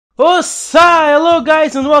Hello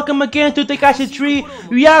guys and welcome again to Tekashi 3.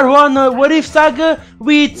 We are on a What If Saga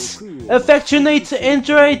with Affectionate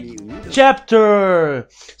Android chapter.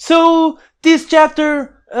 So this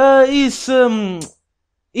chapter is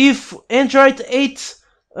if Android 8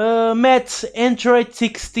 met Android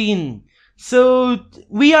 16. So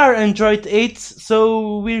we are Android 8,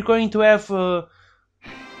 so we're going to have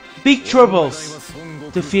big troubles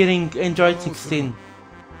defeating Android 16.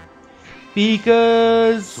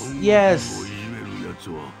 Because, yes,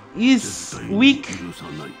 he's weak,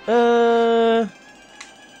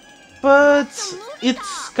 but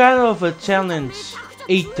it's kind of a challenge.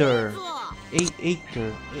 8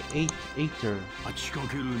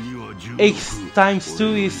 times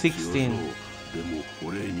 2 is 16.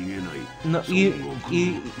 No,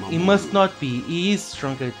 he must not be. He is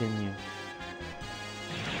stronger than you.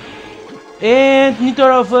 And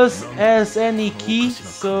neither of us has any key,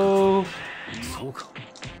 so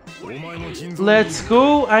let's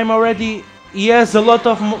go. I'm already. He has a lot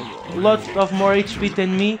of more HP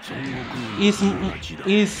than me. He's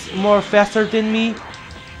more faster than me.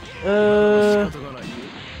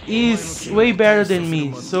 He's way better than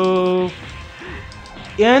me. So,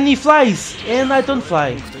 and he flies, and I don't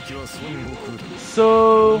fly.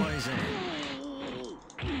 So,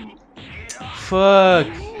 fuck.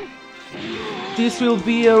 This will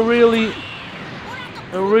be a really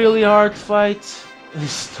hard fight.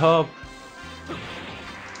 Stop!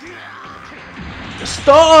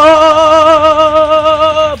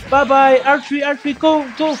 Bye bye! Archery, go!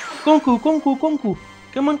 Konku!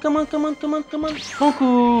 Come on!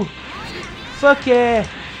 Konku! Fuck yeah!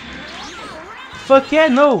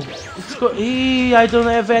 No! I don't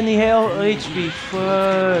have any HP.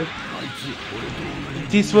 Fuck!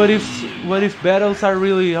 These what if battles are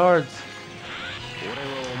really hard.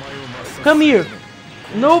 Come here!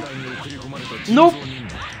 Nope!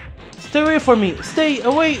 Stay away from me! Stay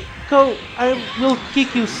away! Go! I will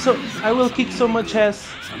kick you so. I will kick so much ass.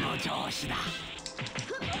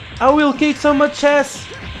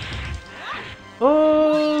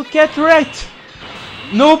 Oh, get wrecked!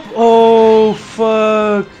 Nope! Oh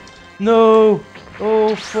fuck! No!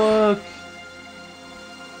 Oh fuck!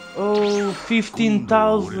 Oh,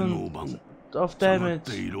 15,000 of damage.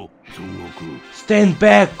 Stand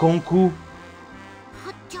back, Konku.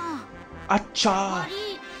 Acha.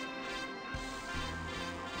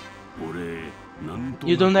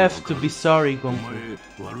 You don't have to be sorry, Konku.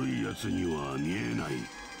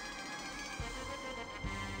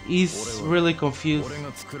 He's really confused.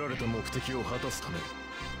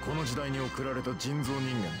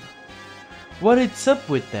 What is up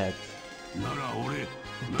with that?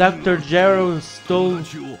 Dr. Jero stole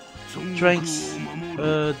Trank's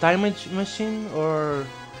damage machine, or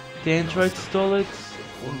the android stole it?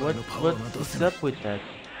 What is up with that?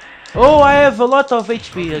 Oh, I have a lot of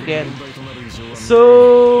HP again.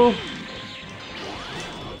 So,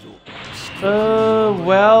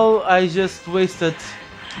 well, I just wasted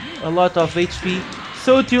a lot of HP.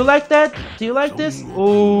 So, do you like that? Do you like this?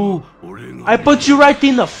 Oh, I put you right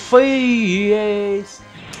in the face.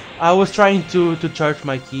 I was trying to charge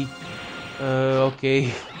my key.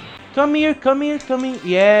 Okay. Come here.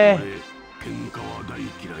 Yeah.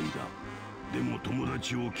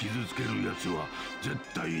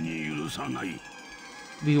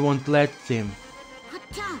 We won't let him.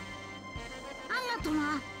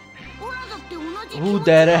 Who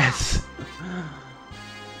that ass?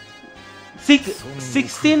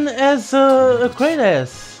 16 has a great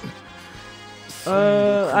ass.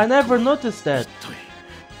 I never noticed that.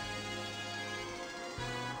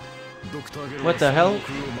 What the hell?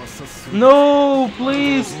 No,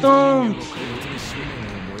 please don't!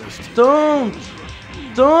 Don't!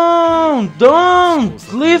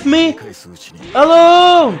 Leave me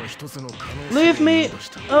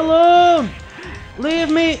alone!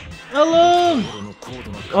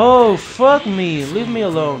 Oh, fuck me! Leave me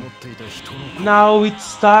alone. Now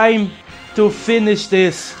it's time to finish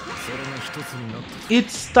this.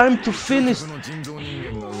 It's time to finish.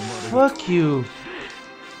 Fuck you.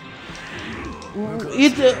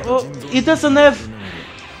 It doesn't have.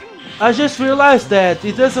 I just realized that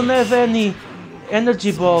it doesn't have any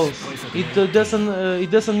energy balls. It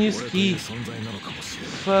doesn't use key.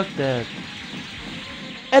 Fuck that.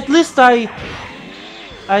 At least I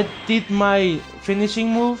did my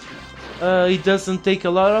finishing move. It doesn't take a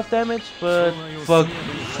lot of damage, but fuck,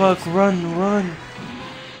 run!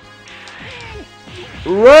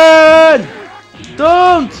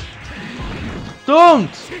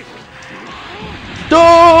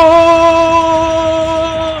 Don't!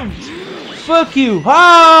 Fuck you!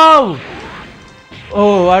 How?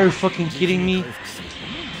 Oh, are you fucking kidding me?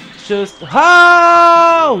 just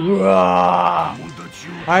how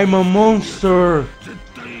I'm a monster,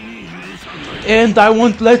 and I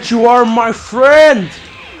won't let you harm my friend.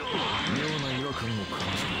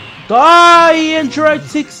 Die, Android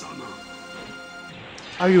 6.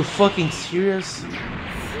 Are you fucking serious?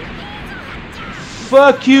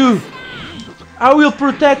 Fuck you. I will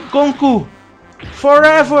protect Konku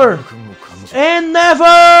forever and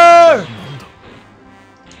never.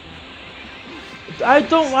 I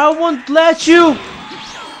won't let you.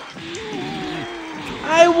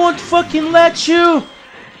 I won't fucking let you.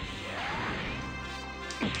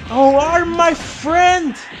 Oh, are my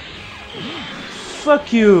friend.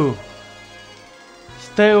 Fuck you.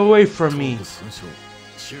 Stay away from me.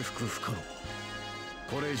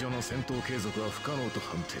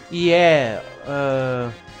 Yeah,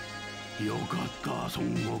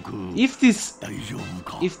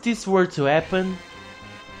 if this were to happen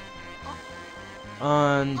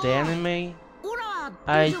on the anime,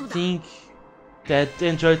 I think that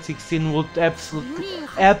Android 16 would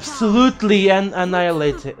absolutely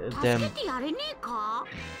annihilate them.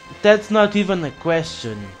 That's not even a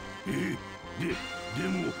question.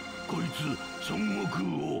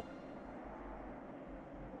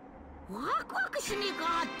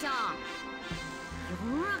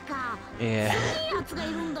 Yeah.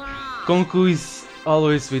 Konku is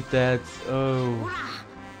always with that. Oh.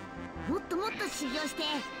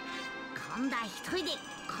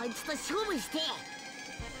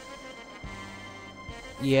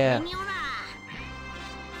 Yeah.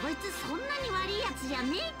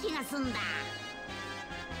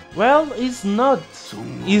 Well, he's not.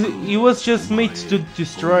 He was just made to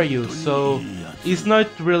destroy you, so he's not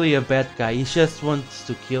really a bad guy. He just wants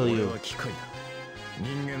to kill you.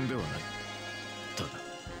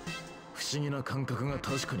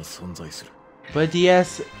 But he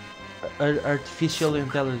has artificial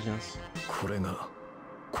intelligence,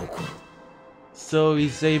 so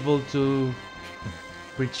he's able to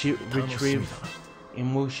retrieve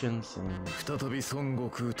emotions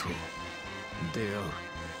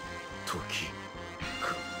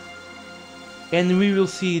and we will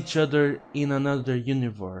see each other in another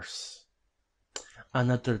universe,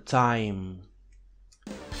 another time.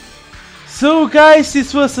 So guys,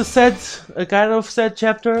 this was a kind of sad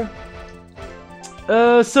chapter.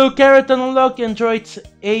 So Carrot Unlock Android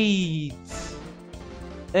 8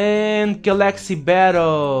 and Galaxy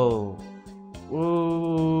Battle.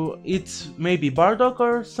 It's maybe Bardock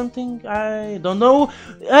or something, I don't know.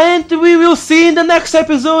 And we will see in the next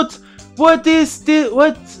episode what this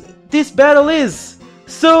battle is.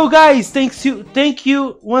 So guys, thank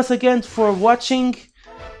you once again for watching.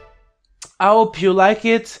 I hope you like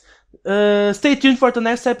it. Stay tuned for the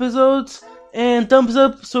next episode, and thumbs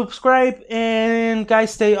up, subscribe, and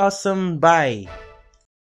guys, stay awesome. Bye.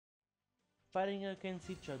 Fighting against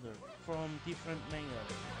each other from different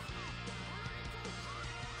mangas.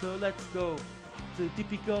 So let's go to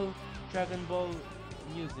typical Dragon Ball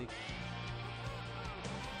music.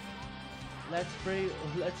 Let's play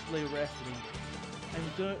wrestling.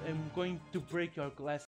 I'm going to break your glass.